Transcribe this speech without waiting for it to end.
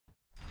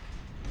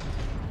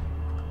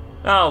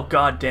Oh,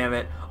 god damn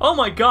it. Oh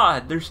my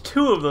god, there's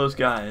two of those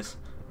guys.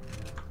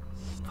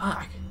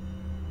 Fuck.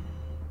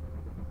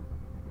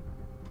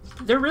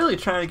 They're really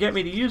trying to get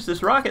me to use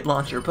this rocket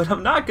launcher, but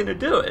I'm not gonna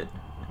do it.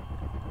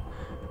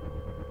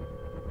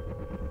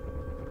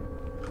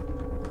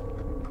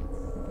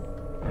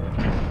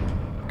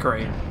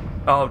 Great.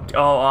 Oh,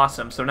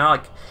 awesome. So now,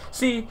 like,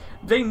 see,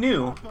 they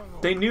knew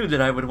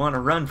that I would want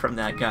to run from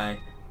that guy,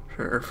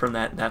 or from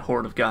that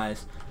horde of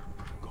guys.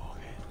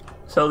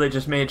 So they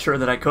just made sure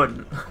that I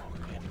couldn't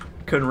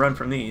run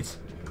from these.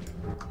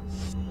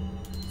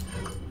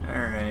 All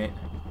right.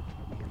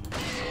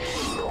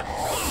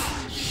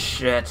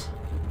 Shit.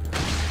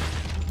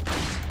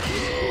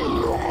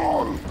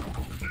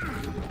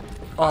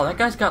 Oh, that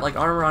guy's got like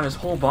armor on his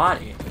whole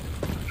body.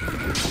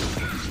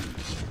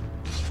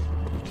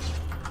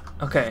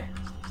 Okay.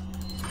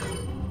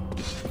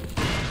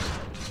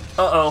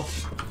 Uh-oh.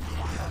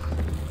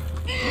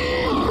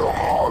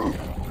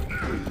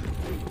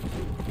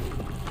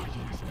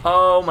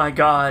 Oh my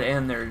god,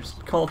 and there's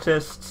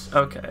cultists.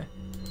 Okay.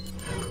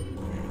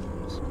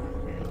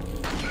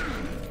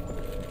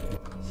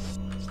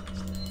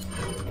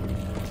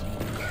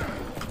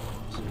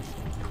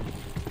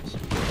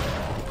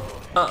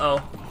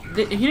 Uh-oh.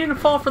 He didn't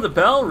fall for the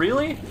bell,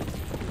 really?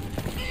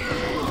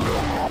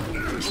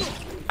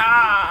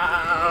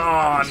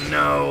 Ah! Oh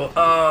no!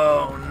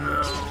 Oh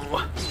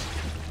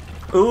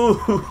no!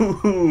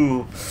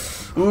 Ooh!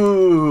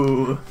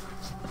 Ooh!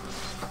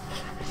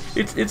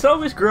 It's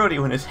always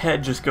grody when his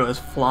head just goes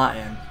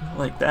flying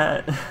like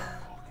that.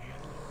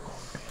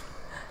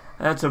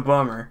 That's a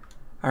bummer.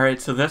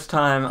 Alright, so this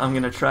time I'm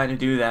gonna try to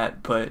do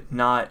that, but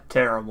not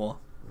terrible.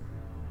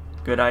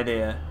 Good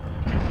idea.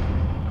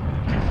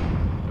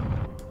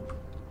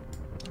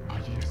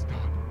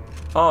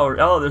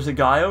 Oh, there's a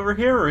guy over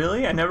here?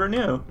 Really? I never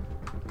knew.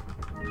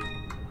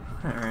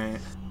 Alright.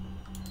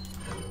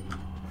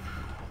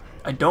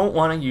 I don't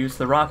want to use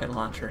the rocket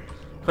launcher,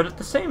 but at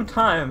the same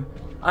time,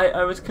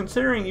 I was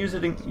considering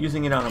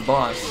using it on a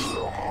boss.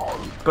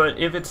 But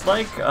if it's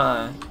like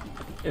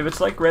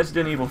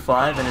Resident Evil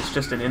 5 and it's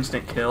just an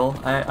instant kill,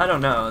 I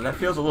don't know. That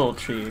feels a little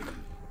cheap.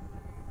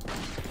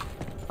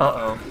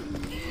 Uh-oh.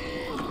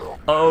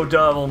 Oh,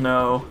 devil,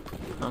 no.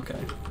 Okay.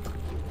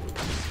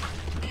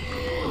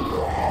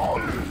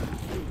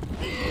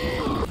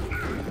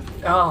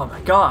 Oh my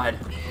god.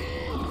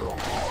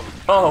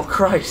 Oh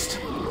Christ.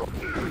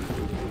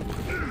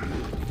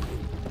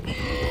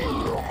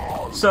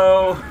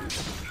 So,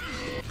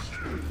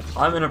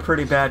 I'm in a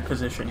pretty bad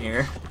position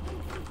here.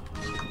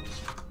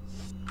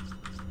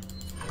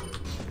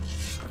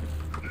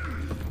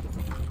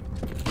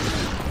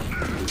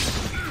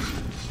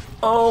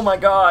 Oh my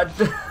god.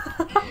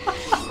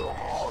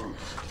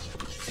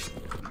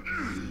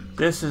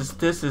 This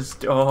is,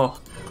 oh.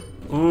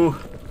 Ooh.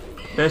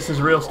 This is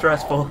real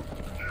stressful.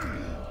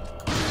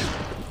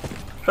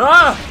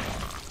 Ah!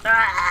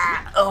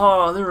 Ah!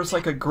 Oh, there was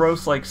like a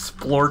gross, like,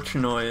 splorch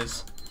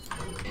noise.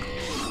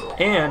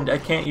 And I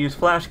can't use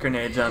flash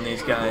grenades on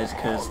these guys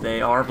because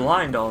they are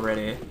blind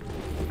already.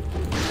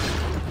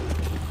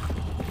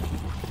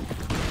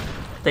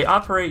 They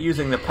operate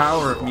using the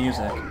power of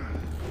music.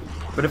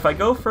 But if I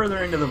go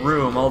further into the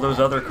room, all those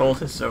other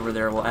cultists over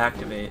there will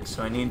activate,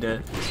 so I need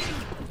to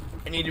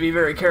be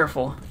very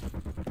careful.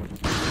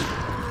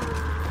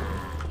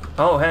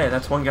 Oh, hey,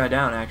 that's one guy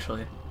down,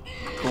 actually.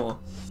 Cool.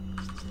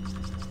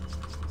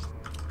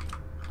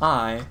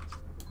 I'm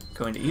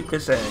going to eat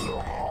this egg.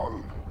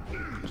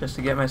 Just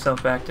to get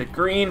myself back to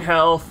green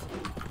health.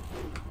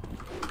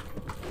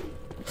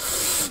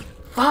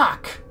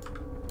 Fuck!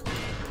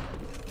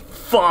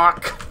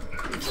 Fuck!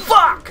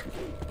 Fuck!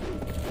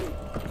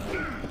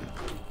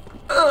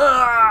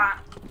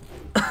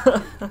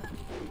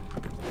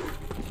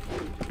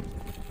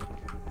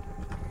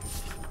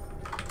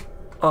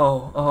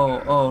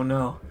 Oh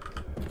no.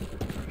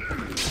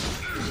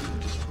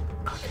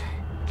 Okay.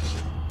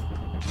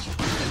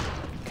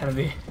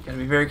 Gotta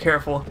be very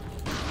careful.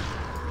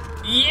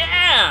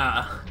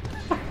 Yeah!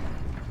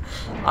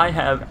 I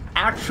have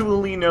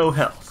actually no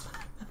health.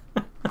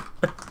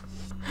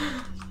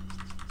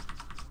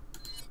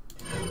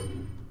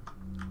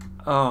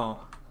 Oh,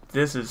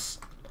 this is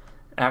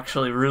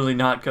actually really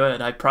not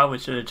good. I probably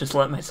should have just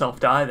let myself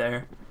die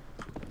there.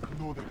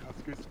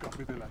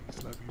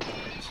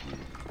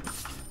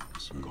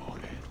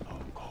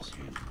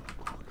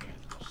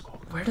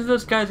 Where did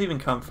those guys even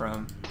come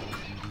from?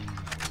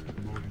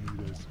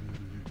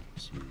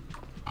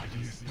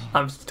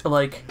 I'm still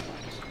like,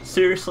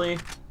 seriously?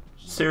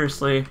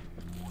 Seriously?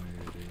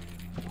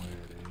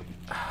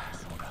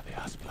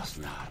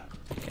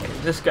 Okay,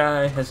 this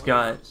guy has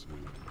got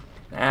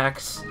an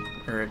axe,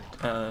 or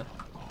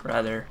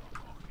rather,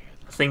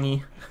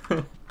 thingy.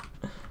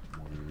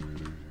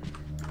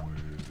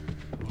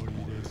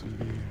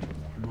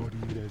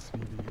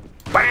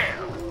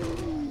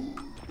 BAM!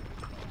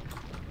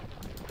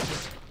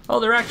 Oh,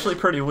 they're actually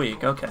pretty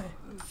weak, okay.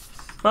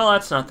 Well,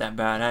 that's not that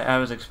bad. I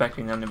was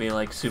expecting them to be,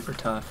 like, super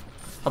tough.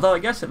 Although, I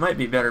guess it might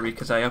be better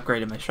because I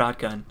upgraded my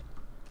shotgun.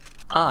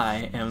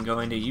 I am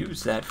going to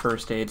use that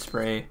first aid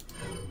spray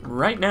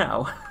right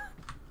now.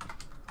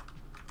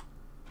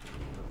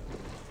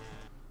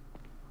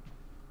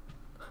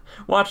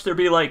 Watch there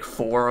be like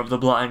 4 of the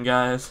blind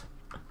guys.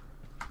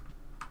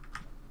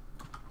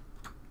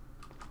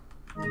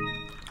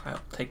 I'll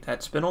take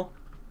that spinel.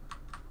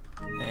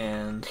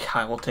 And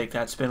I will take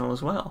that spinel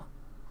as well.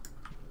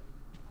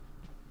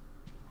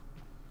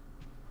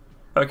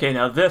 Okay,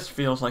 now this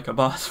feels like a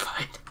boss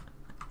fight.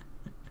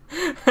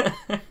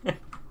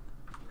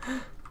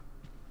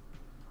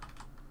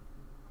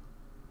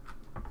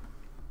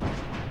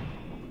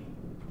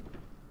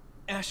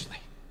 Ashley.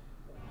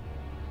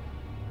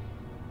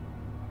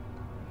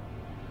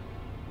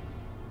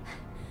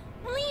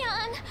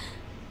 Leon!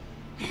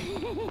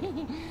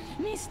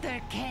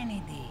 Mr.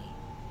 Kennedy,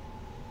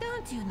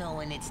 don't you know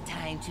when it's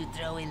time to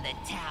throw in the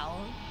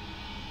towel?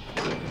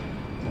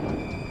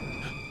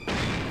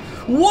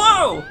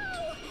 Whoa!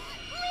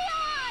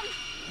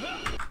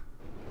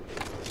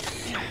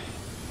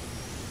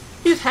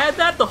 He's had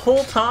that the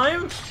whole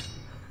time?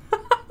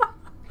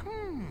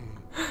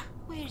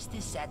 Where's the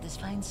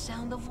satisfying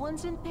sound of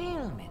one's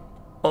impalement?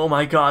 Oh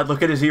my god,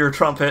 look at his ear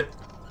trumpet.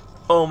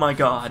 Oh my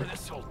god.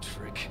 This whole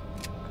trick.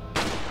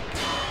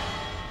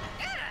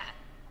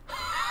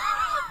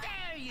 How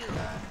dare you!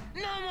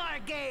 No more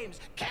games!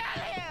 Kill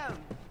him!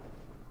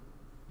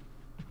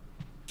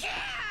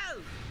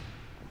 Kill!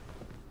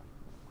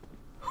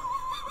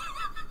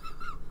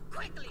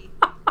 Quickly!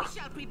 We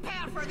shall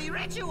prepare for the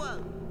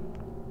ritual!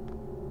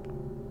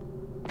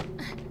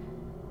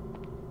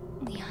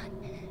 Leon,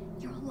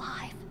 you're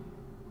alive.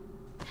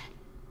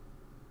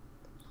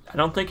 I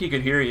don't think he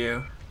could hear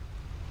you.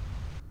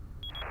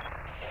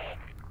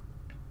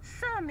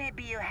 So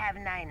maybe you have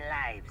 9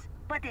 lives,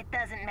 but it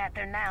doesn't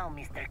matter now,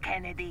 Mr.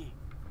 Kennedy.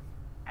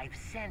 I've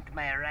sent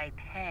my right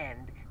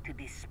hand to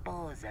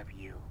dispose of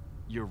you.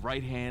 Your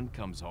right hand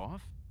comes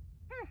off?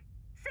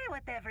 Say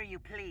whatever you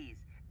please.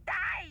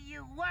 Die,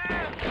 you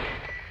worm!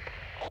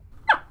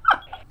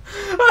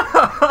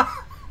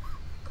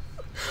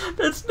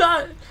 That's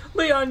not...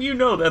 Leon, you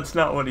know that's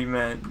not what he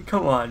meant.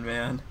 Come on,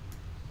 man.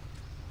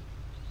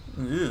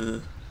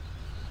 Ugh.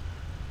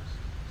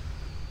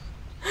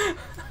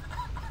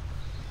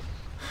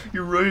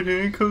 Your right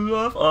hand comes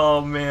off?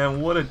 Oh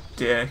man, what a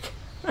dick.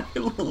 I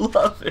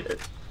love it.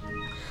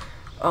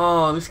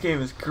 Oh, this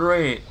game is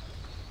great.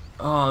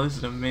 Oh, this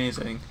is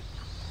amazing.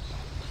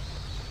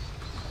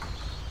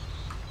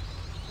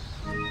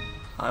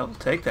 I will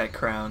take that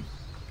crown.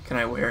 Can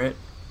I wear it?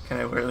 Can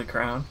I wear the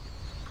crown?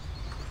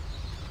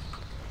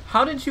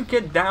 How did you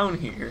get down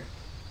here?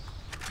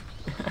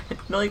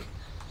 Like,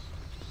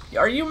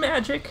 are you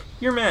magic?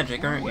 You're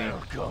magic, aren't you?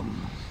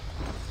 Welcome.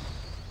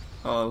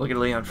 Oh, look at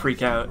Leon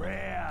freak out.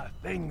 Rare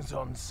things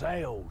on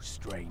sale,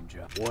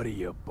 stranger. What are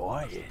you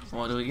buying?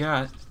 What do we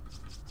got?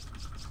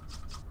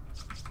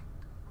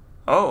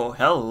 Oh,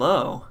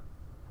 hello.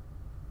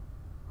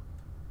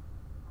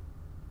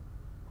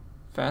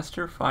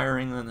 Faster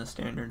firing than the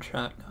standard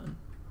shotgun.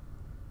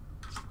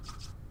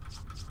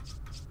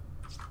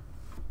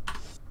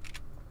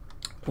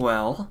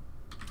 Well,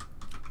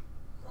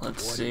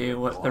 let's see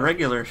what the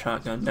regular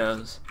shotgun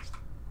does.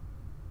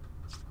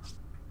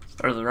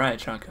 Or the riot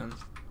shotgun.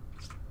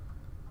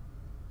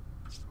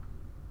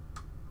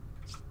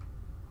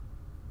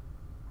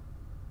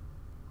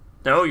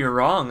 No, you're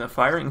wrong. The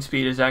firing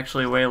speed is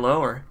actually way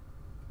lower.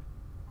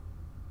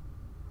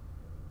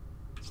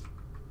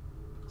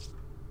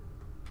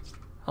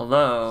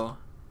 Although,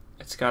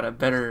 it's got a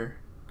better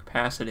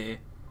capacity.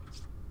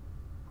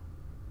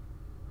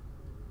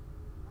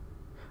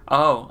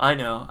 Oh, I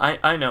know.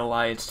 I know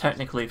why it's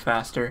technically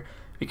faster.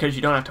 Because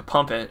you don't have to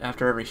pump it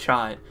after every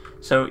shot.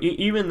 So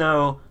even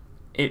though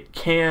it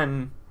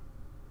can...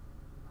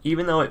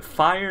 Even though it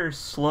fires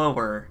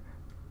slower...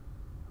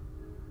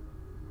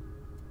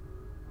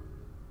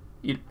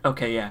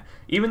 okay, yeah.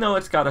 Even though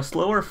it's got a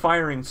slower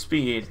firing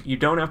speed, you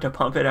don't have to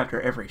pump it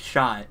after every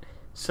shot.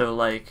 So,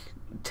 like,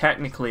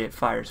 technically it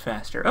fires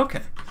faster.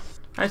 Okay,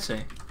 I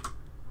see.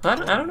 I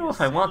don't know if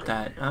I want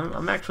that.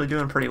 I'm actually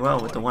doing pretty well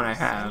with the one I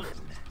have.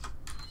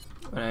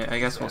 But I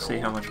guess we'll see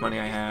how much money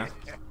I have.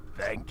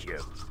 Thank you.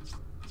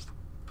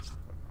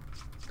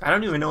 I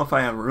don't even know if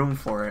I have room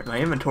for it. My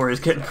inventory is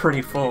getting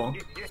pretty full.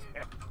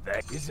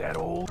 Is that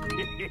all?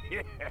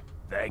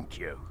 Thank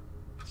you.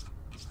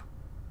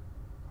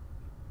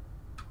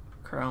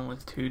 Crown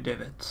with 2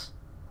 divots.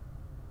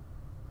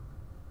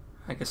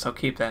 I guess I'll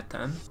keep that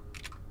then.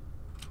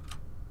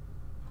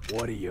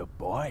 What are you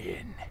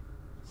buying?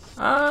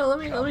 Let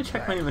me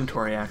check my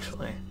inventory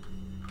actually.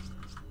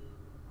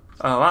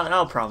 Oh,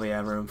 I'll probably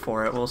have room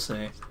for it. We'll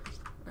see.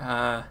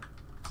 Why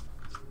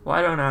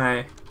don't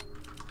I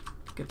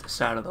get this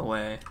out of the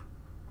way?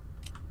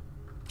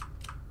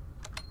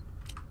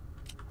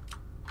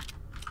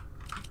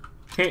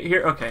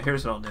 Here. Okay,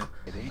 here's what I'll do.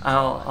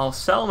 I'll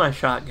sell my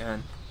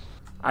shotgun.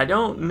 I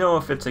don't know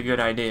if it's a good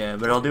idea,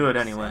 but I'll do it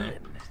anyway.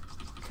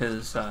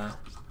 Cause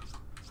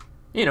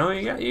you know,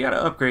 you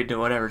gotta upgrade to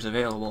whatever's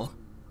available.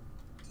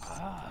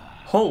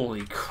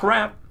 Holy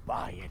crap!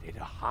 Buy it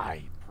at a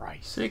high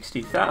price.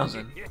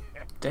 60,000.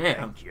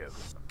 Damn. Thank you.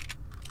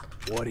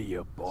 What are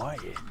you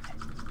buying?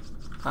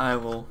 I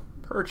will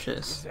Is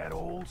purchase that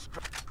all?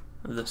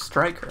 the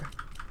striker.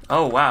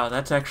 Oh wow,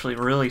 that's actually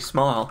really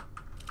small.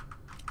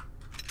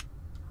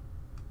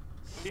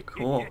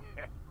 Cool.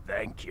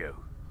 Thank you.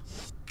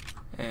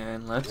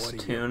 And let's What are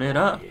you tune it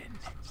up. buying?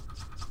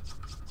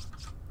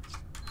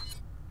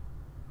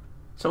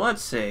 So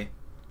let's see.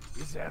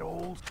 Is that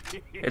all?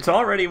 It's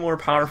already more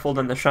powerful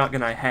than the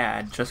shotgun I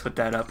had, just with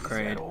that Is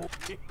upgrade. that all?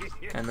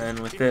 And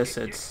then with this,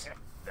 it's...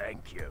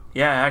 Thank you.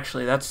 Yeah,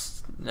 actually,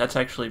 that's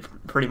actually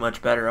pretty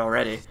much better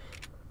already.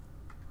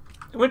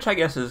 Which I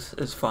guess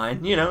is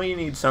fine. You know, you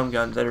need some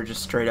guns that are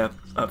just straight up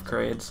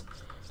upgrades.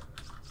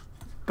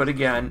 But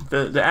again,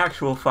 the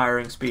actual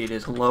firing speed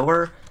is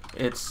lower.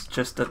 It's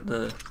just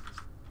that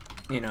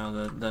you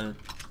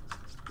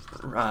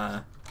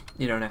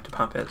don't have to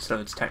pump it, so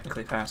it's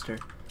technically faster.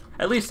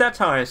 At least that's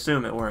how I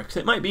assume it works.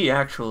 It might be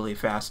actually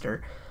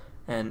faster,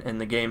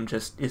 and the game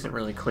just isn't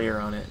really clear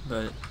on it,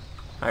 but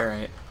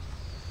alright.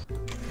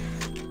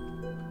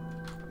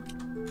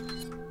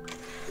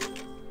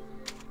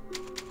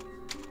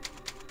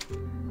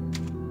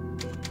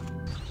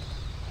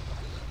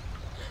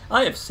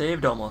 I have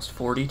saved almost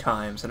 40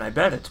 times, and I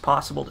bet it's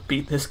possible to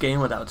beat this game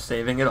without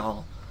saving at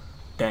all.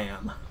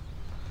 Damn.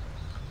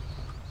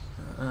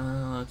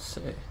 Let's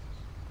see.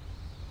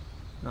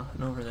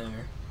 Nothing over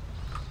there.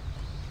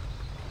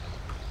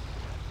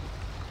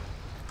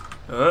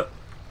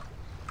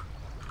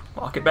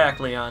 Walk it back,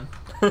 Leon.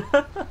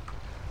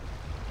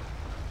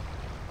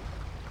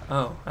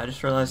 Oh, I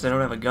just realized I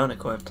don't have a gun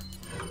equipped.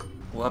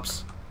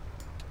 Whoops.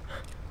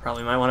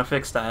 Probably might want to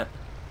fix that.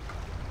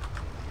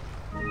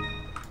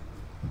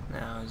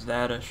 Now, is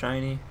that a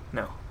shiny?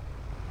 No.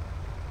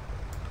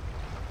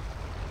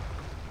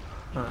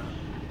 Huh.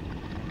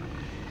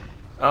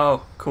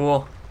 Oh,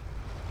 cool.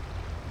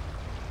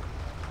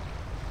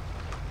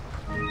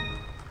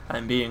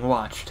 I'm being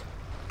watched.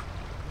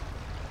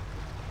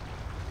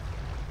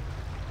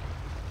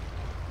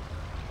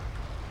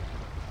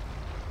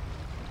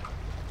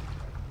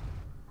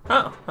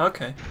 Oh,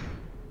 okay.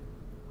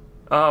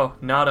 Oh,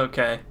 not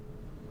okay.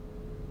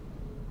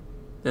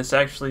 This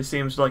actually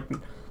seems like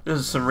this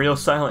is some real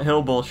Silent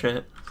Hill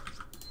bullshit.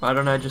 Why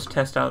don't I just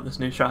test out this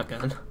new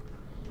shotgun?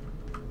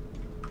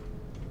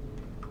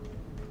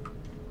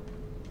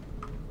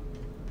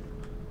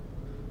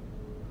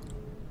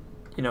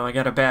 You know, I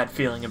got a bad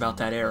feeling about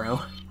that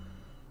arrow.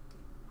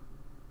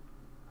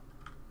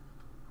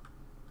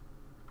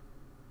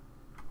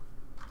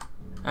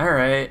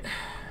 Alright.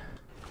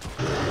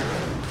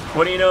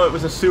 What do you know, it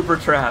was a super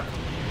trap.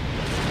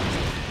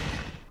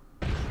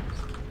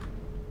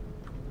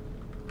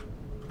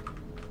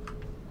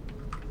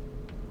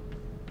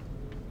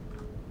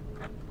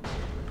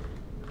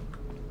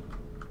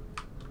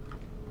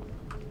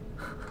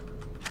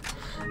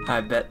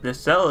 I bet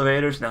this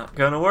elevator's not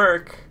gonna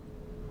work.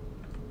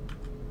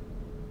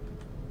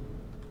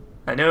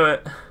 I knew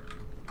it.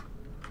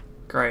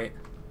 Great.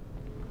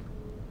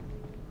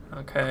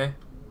 Okay.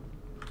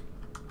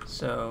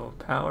 So,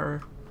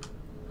 power.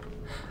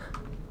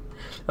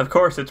 Of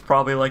course, it's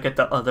probably like at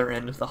the other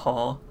end of the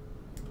hall.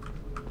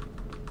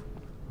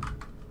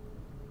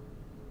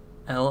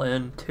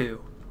 LN2.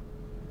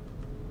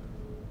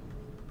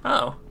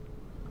 Oh.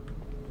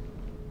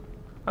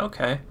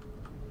 Okay.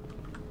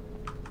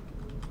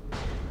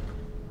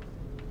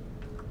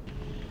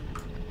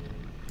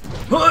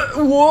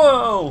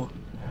 Whoa!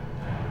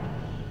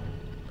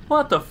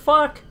 What the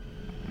fuck?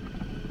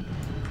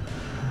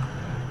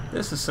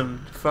 This is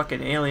some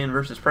fucking Alien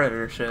versus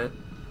Predator shit.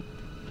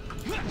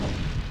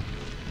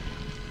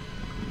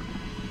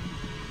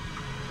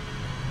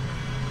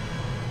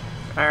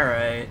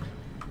 Alright.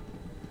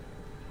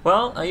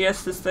 Well, I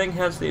guess this thing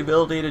has the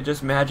ability to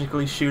just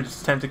magically shoot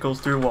its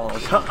tentacles through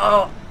walls.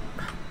 Oh!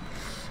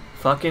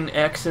 Fucking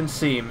X and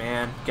C,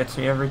 man. Gets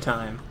me every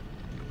time.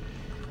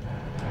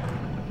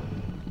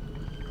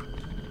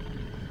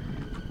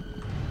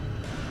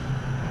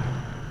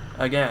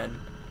 Again,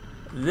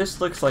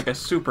 this looks like a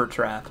super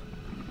trap.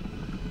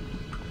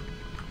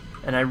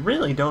 And I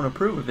really don't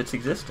approve of its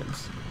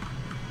existence.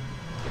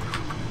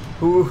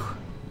 Ooh.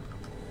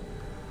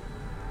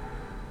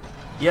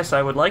 Yes,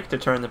 I would like to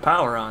turn the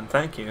power on,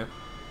 thank you.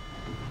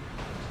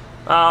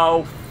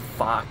 Oh,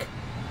 fuck.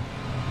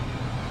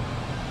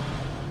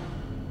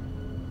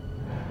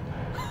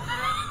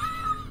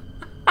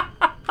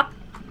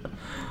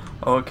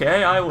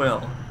 Okay, I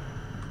will.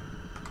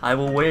 I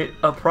will wait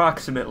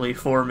approximately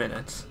 4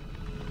 minutes.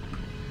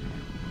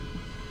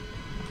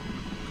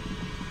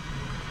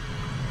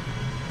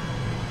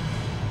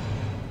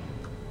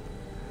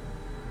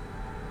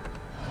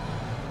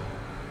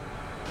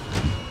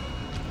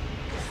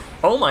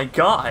 Oh my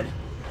god!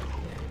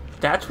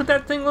 That's what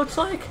that thing looks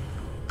like?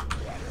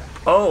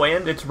 Oh,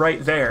 and it's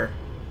right there.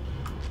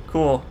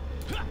 Cool.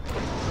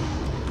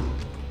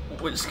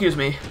 Excuse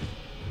me.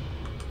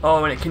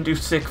 Oh, and it can do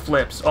sick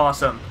flips.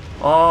 Awesome.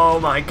 Oh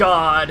my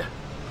god!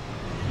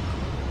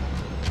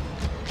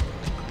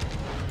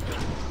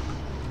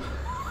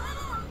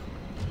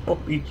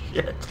 Holy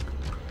shit.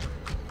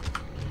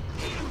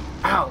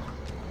 Ow!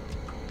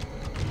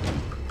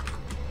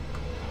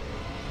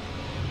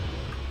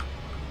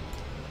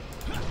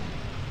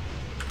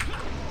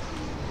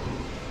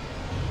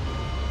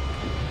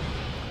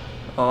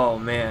 Oh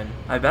man,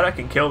 I bet I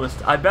can kill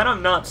this. I bet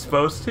I'm not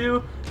supposed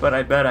to, but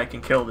I bet I can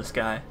kill this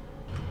guy.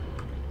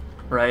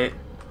 Right?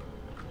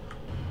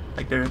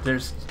 Like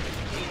there's...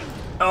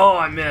 Oh,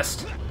 I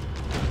missed.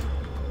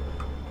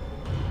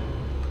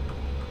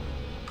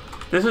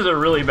 This is a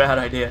really bad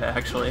idea,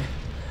 actually.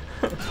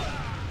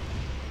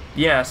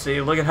 Yeah,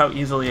 see, look at how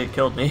easily it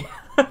killed me.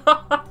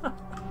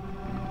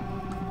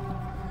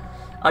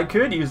 I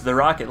could use the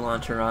rocket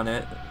launcher on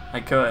it. I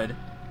could.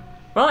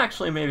 Well,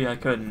 actually, maybe I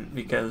couldn't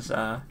because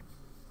yeah,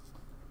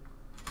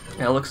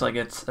 it looks like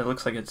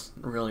it's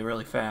really,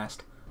 really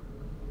fast.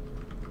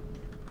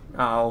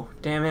 Oh,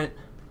 damn it!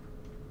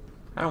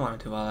 I don't want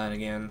to do all that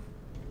again.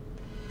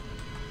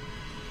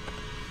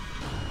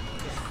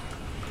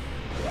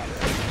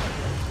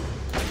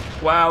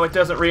 Wow, it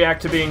doesn't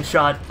react to being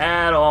shot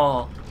at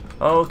all.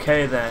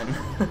 Okay then.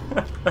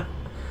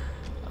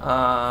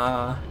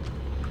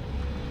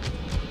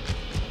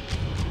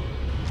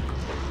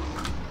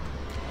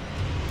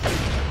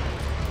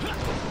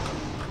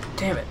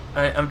 Damn it.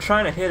 I'm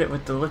trying to hit it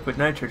with the liquid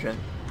nitrogen.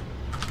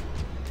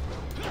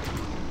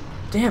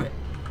 Damn it.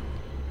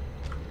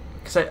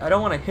 Because I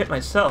don't want to hit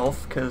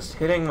myself, because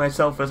hitting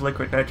myself with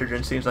liquid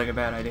nitrogen seems like a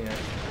bad idea.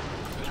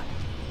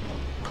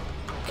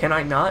 Can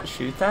I not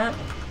shoot that?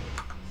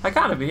 I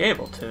gotta be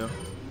able to.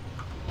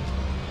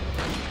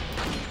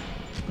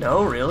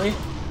 No, really?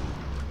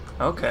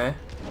 Okay.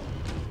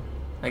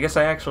 I guess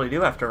I actually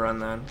do have to run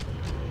then.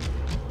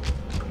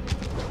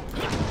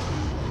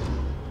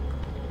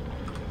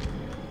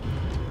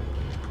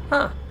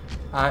 Huh.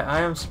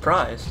 I am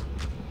surprised.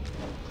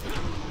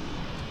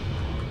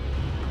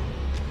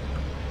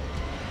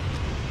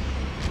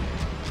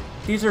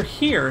 These are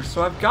here,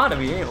 so I've gotta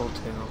be able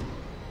to.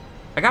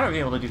 I gotta be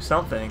able to do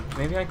something.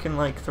 Maybe I can,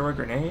 like, throw a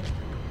grenade?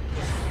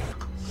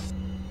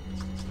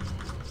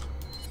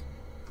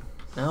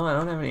 No, I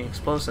don't have any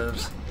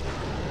explosives.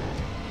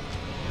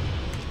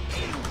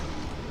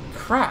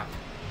 Crap!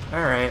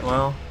 Alright,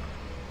 well...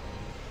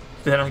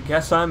 then I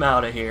guess I'm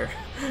out of here.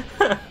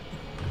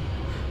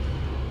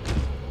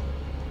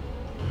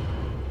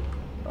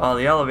 Oh,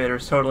 the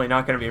elevator's totally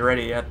not gonna be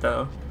ready yet,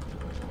 though.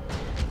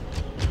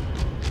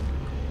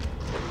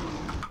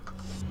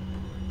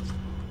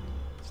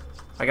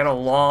 I got a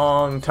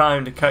long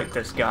time to cut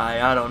this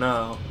guy, I don't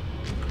know.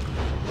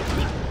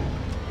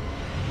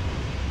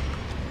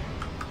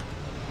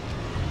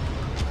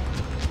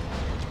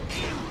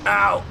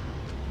 Ow!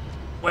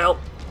 Well...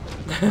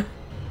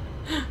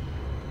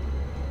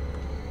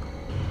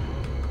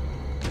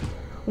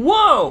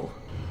 Whoa!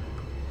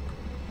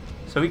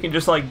 So we can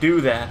just, like,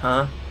 do that,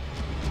 huh?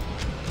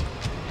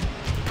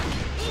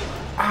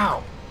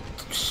 Ow!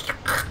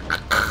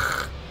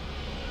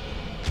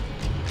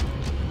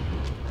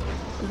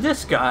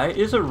 This guy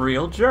is a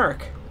real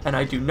jerk, and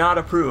I do not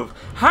approve.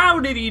 How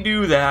did he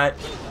do that?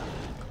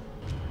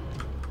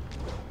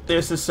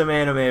 This is some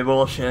anime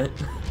bullshit.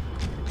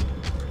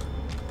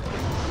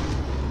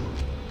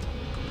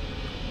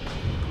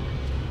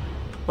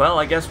 Well,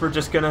 I guess we're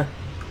just gonna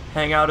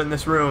hang out in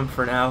this room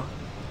for now.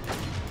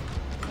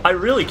 I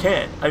really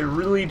can't. I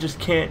really just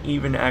can't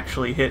even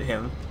actually hit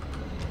him.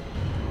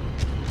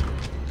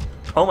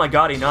 Oh my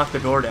god, he knocked the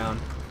door down.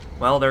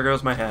 Well, there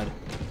goes my head.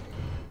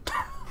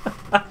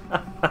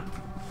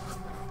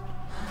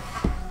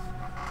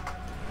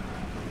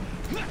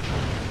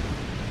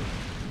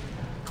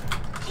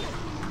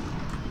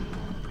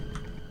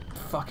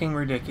 Fucking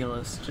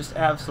ridiculous. Just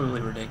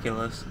absolutely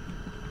ridiculous.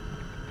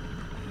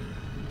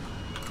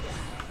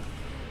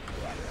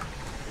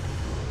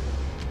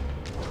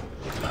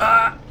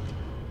 Ah!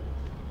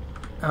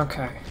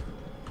 Okay.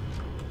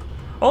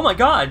 Oh my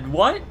god,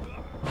 what?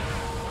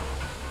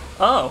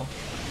 Oh.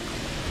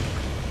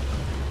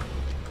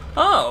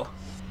 Oh!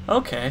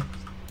 Okay.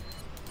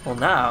 Well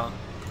now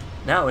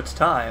it's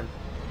time.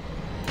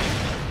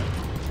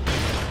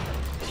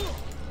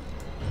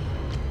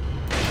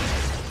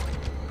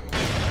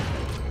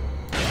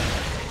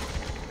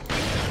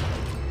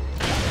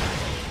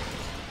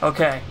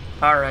 Okay,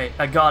 alright,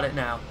 I got it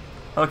now.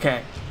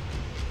 Okay.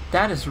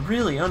 That is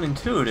really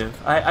unintuitive.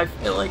 I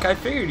feel like I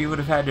figured you would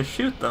have had to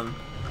shoot them.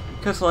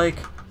 Because, like,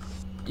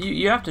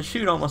 you have to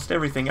shoot almost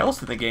everything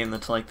else in the game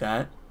that's like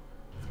that.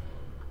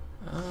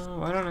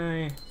 Why don't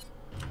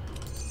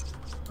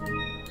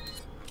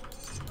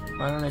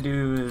I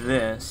do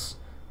this?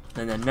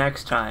 And then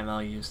next time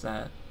I'll use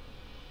that.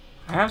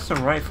 I have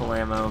some rifle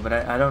ammo, but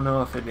I don't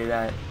know if it'd be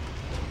that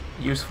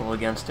useful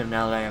against him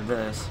now that I have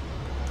this.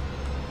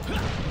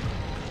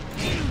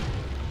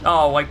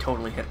 Oh, I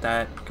totally hit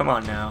that. Come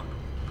on now.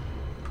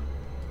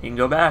 You can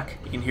go back.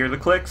 You can hear the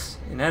clicks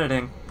in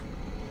editing.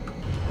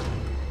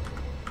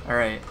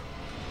 Alright.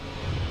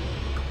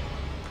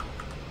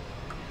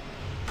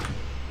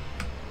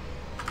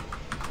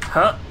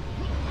 Huh.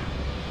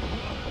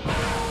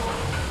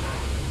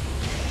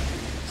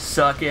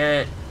 Suck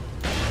it.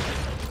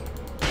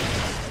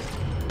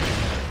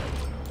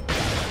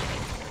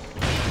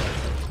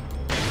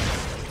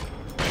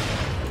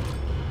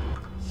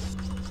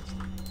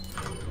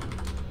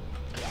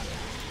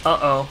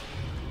 Uh-oh.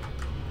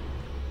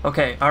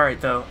 Okay,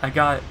 alright though. I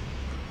got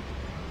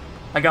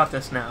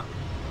this now.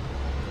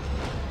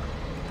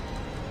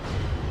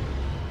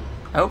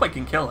 I hope I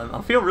can kill him.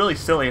 I'll feel really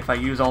silly if I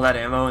use all that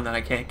ammo and then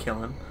I can't kill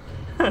him.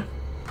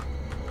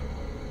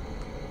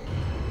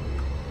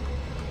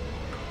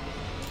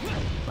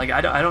 Like,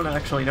 I don't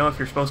actually know if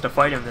you're supposed to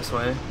fight him this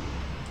way.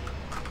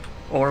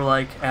 Or,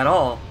 like, at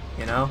all,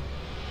 you know?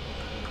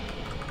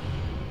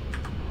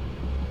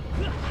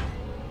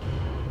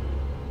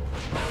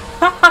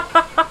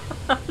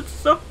 It's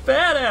so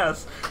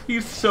badass!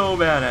 He's so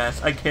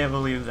badass. I can't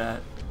believe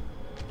that.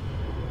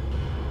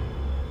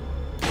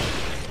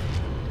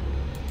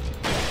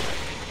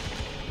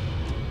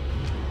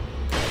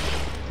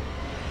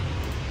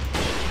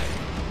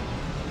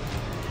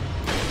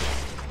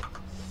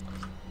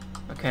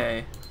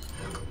 Okay.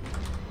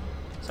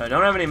 So I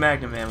don't have any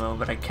magnum ammo,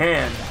 but I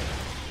can.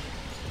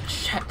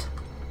 Shit.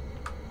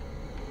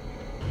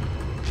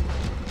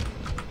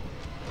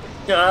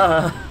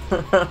 I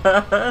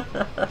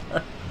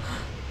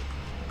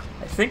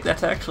think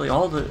that's actually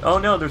all the... Oh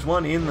no, there's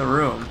one in the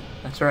room.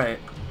 That's right.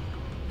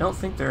 I don't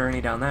think there are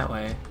any down that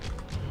way.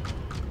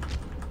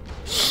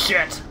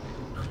 Shit!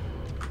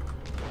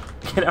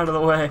 Get out of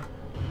the way.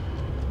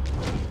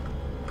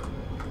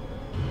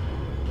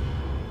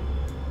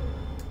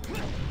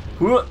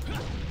 Whoa.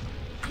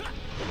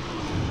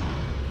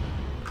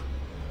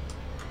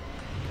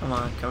 Come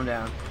on, come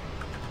down.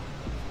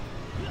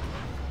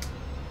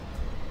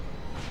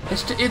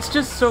 It's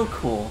just so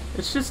cool.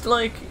 It's just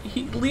like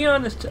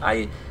Leon is.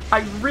 I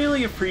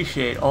really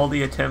appreciate all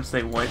the attempts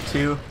they went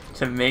to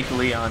make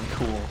Leon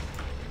cool.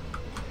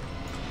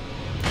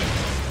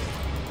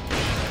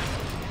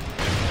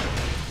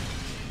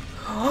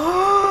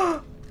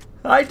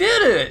 I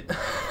did it!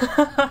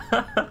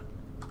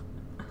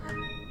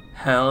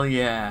 Hell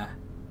yeah.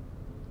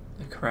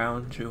 The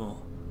crown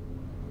jewel.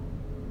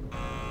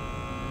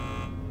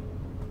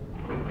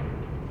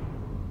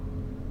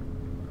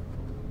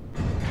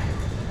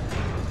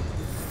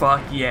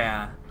 Fuck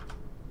yeah.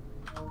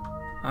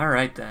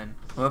 Alright then.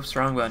 Whoops,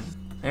 wrong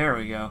button. There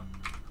we go.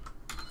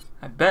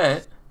 I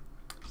bet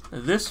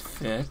this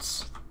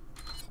fits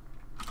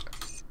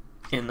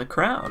in the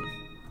crown.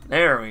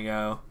 There we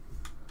go.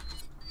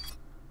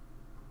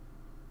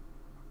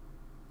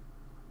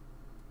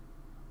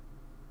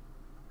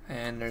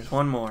 And there's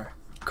one more.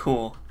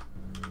 Cool.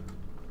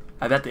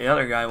 I bet the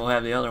other guy will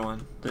have the other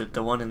one.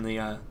 The one in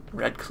the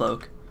red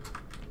cloak.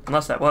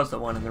 Unless that was the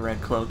one in the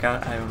red cloak.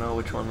 I don't know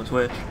which one was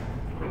which.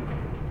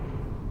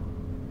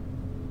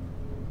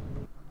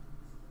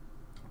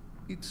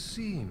 It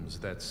seems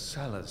that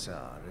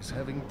Salazar is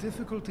having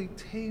difficulty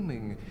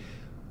taming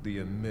the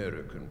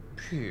American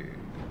pig.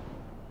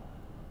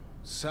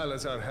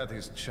 Salazar had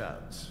his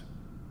chance.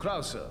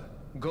 Krauser,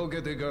 go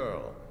get the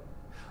girl.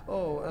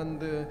 Oh,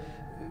 and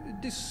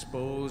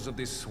dispose of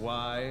the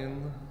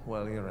swine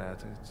while you're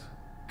at it.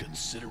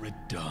 Consider it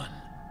done.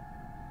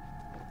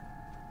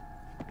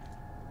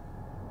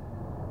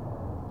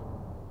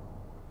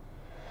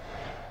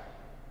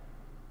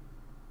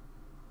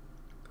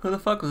 Who the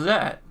fuck was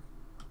that?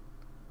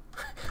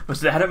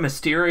 Was that a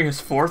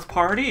mysterious fourth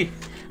party?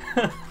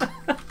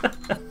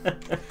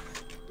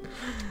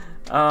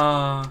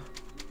 I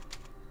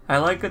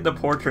like that the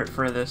portrait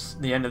for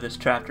the end of this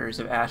chapter is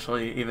of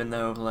Ashley, even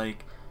though,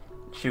 like,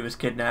 she was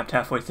kidnapped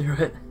halfway through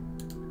it.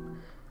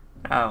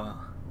 Oh well.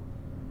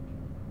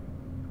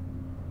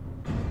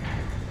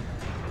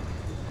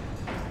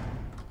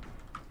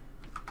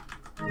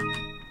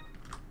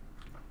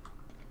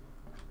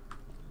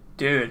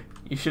 Dude,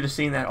 you should have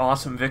seen that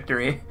awesome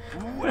victory.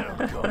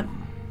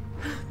 Welcome.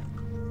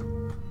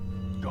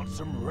 Got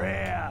some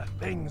rare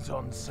things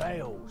on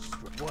sale.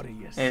 What are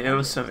you saying? It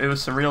was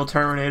some real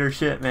Terminator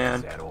shit, man.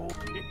 Is that all?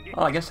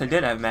 Oh, I guess I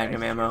did have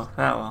magnum ammo. Oh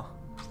well.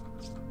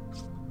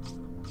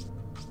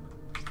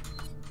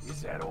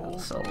 Is that all?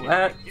 So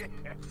that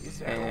Is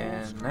that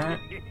and all? that.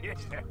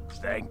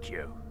 Thank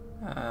you.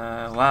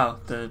 Wow.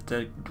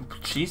 The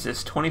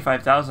Jesus,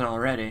 25,000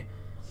 already.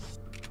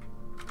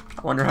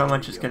 I wonder how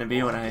much it's gonna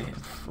be when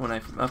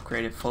I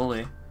upgrade it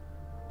fully.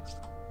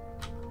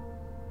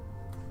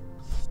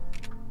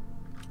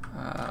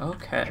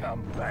 Okay.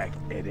 Come back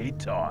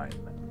anytime.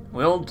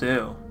 Will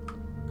do.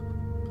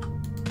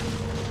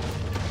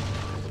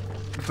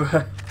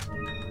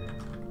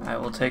 I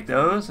will take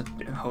those.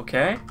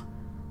 Okay.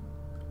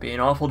 Being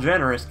awful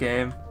generous,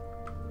 game.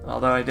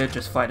 Although I did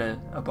just fight a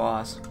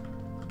boss.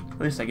 At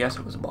least I guess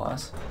it was a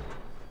boss.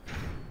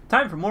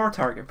 Time for more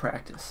target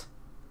practice.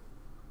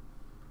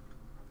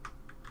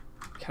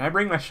 Can I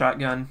bring my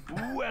shotgun?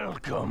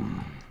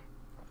 Welcome.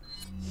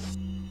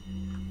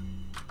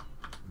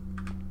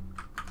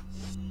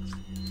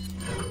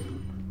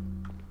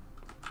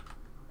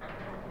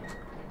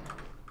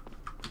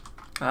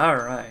 All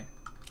right.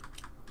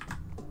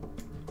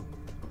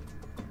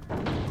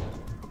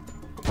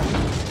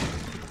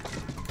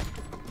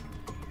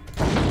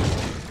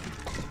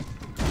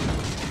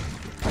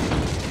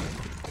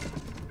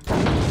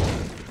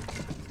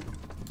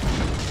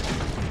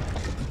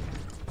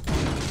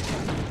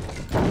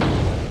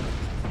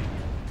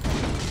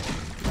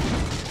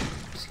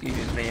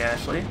 with me,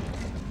 Ashley.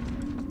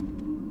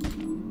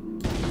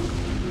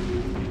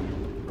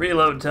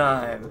 Reload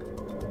time.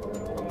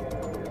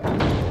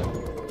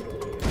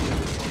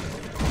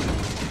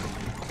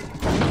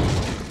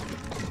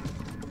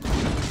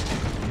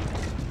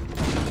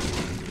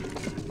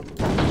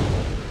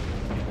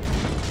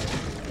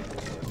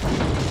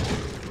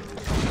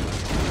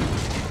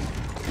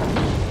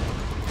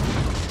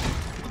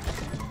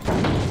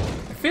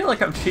 I feel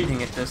like I'm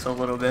cheating at this a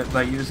little bit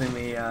by using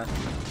the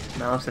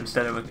mouse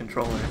instead of a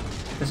controller.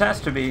 This has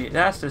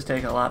to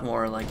take a lot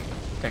more like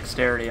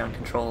dexterity on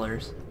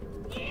controllers.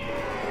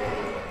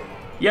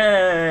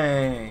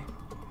 Yay!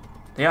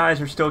 The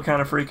eyes are still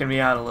kind of freaking me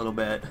out a little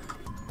bit.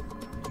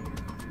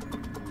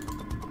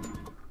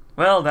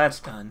 Well, that's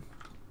done.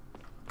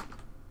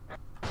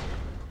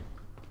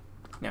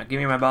 Now give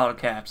me my bottle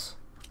caps.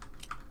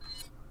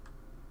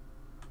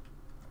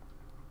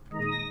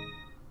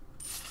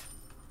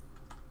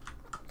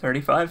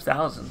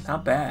 $35,000.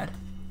 Not bad.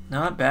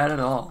 Not bad at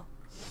all.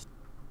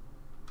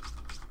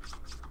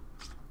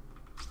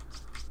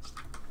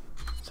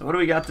 So what do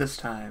we got this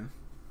time?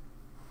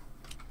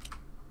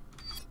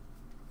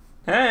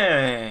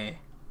 Hey!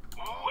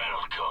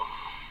 Welcome.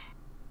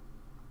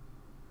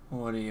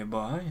 What are you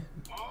buying?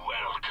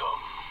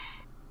 Welcome.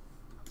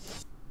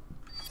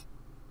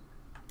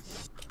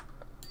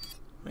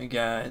 We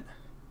got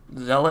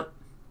Zealot.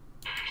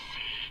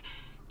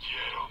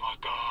 Quiero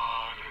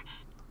matar.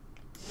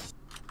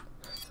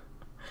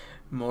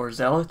 More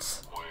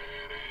Zealots. Muere,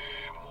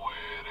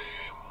 muere,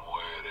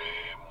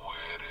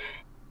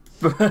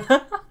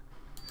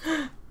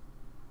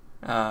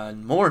 muere.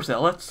 More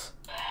Zealots.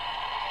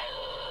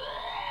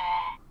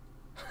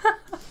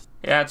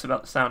 Yeah, that's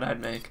about the sound I'd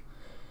make.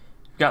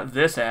 Got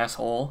this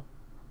asshole.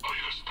 Ahí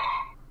está.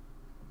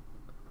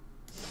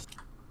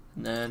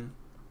 And then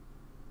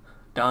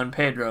Don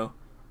Pedro.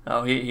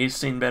 Oh, he's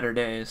seen better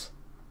days.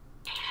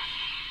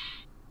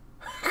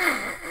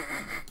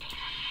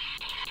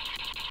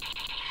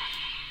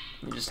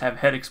 You just have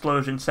head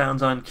explosion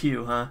sounds on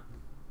cue, huh?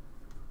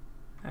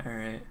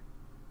 Alright.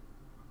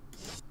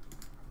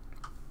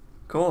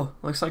 Cool.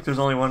 Looks like there's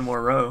only one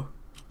more row.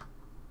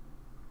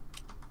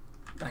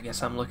 I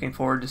guess I'm looking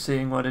forward to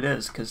seeing what it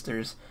is, because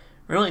there's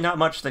really not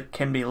much that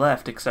can be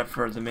left except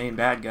for the main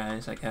bad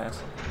guys, I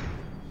guess.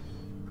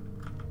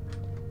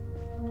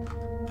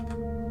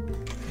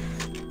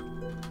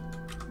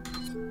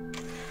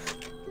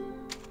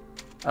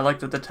 I like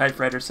that the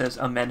typewriter says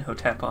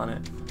Amenhotep on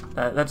it.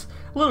 That's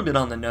a little bit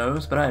on the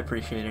nose, but I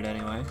appreciate it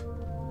anyway.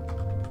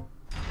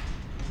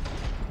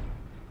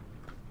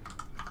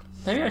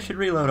 Maybe I should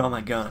reload all my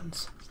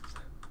guns,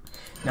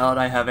 now that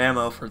I have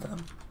ammo for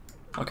them.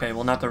 Okay,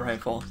 well, not the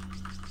rifle.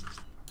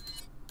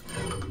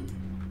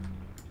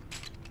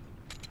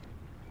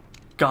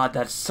 God,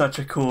 that's such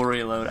a cool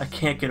reload. I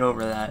can't get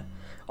over that.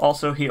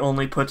 Also, he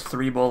only puts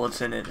 3 bullets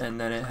in it, and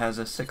then it has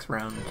a 6th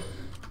round.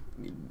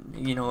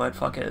 You know what?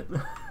 Fuck it.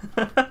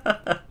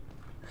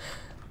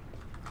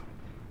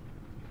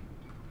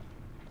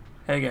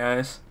 Hey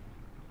guys,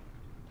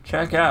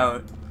 check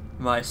out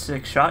my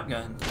sick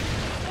shotgun.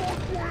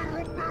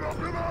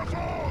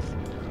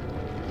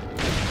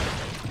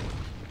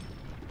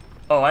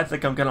 Oh, I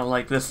think I'm gonna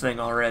like this thing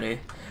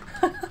already.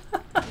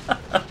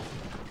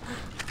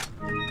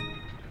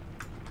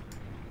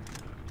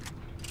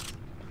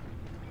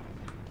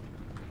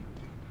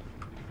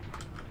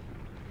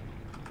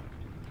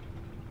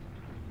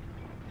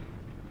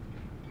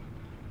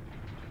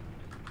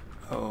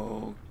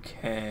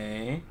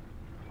 Okay.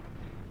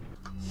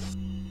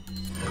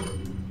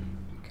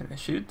 Can I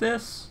shoot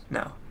this?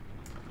 No.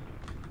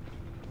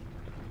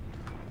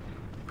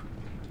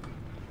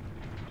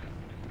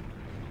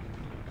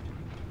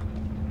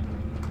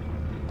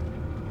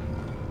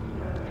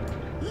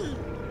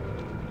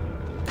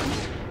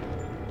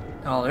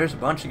 Oh, there's a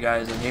bunch of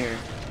guys in here.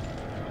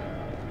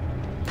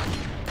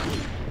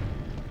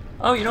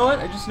 Oh, you know what?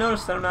 I just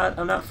noticed that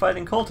I'm not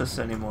fighting cultists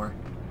anymore.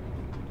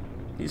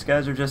 These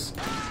guys are just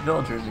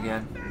villagers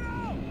again.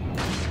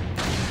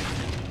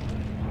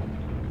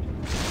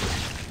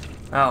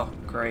 Oh,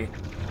 great.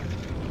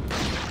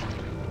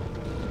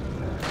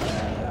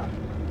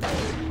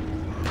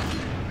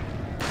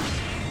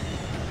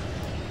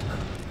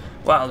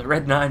 Wow, the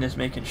Red 9 is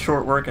making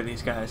short work of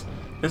these guys.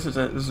 This is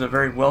a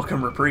very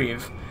welcome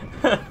reprieve.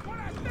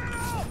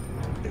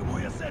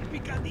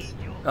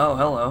 Oh,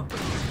 hello.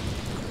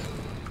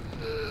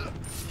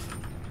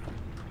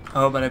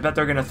 Oh, but I bet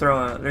they're gonna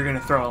throw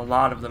a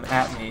lot of them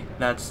at me.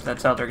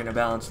 That's how they're gonna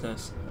balance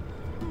this.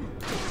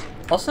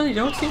 Also, you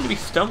don't seem to be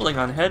stumbling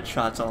on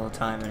headshots all the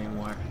time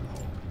anymore.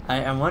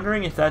 I'm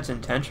wondering if that's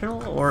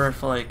intentional or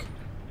if like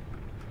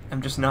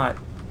I'm just not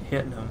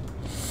hitting them.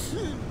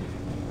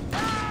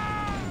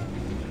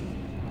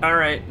 All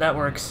right, that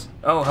works.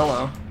 Oh,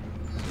 hello.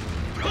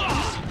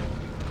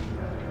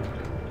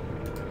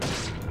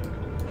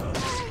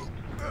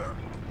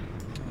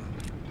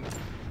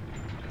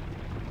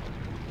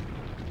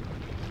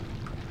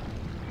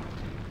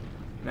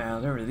 Now,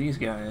 there were these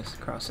guys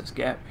across this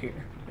gap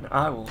here, and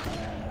I will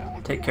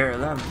take care of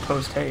them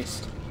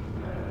post-haste.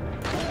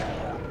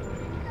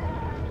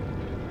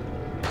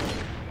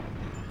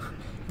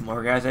 The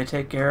more guys I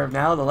take care of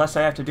now, the less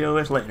I have to deal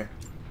with later.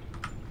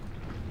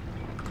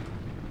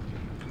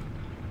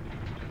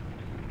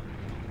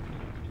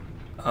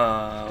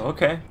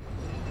 Okay.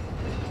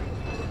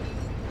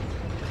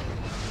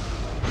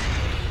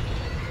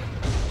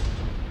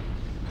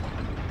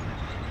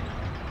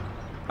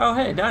 Oh,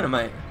 hey,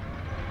 dynamite.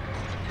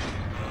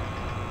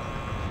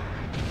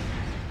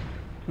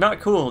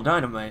 Not cool,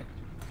 dynamite.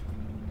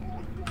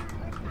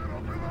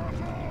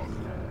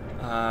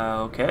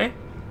 Okay.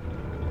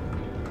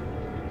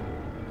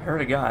 I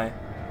heard a guy.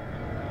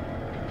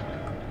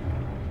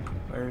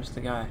 Where's the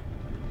guy?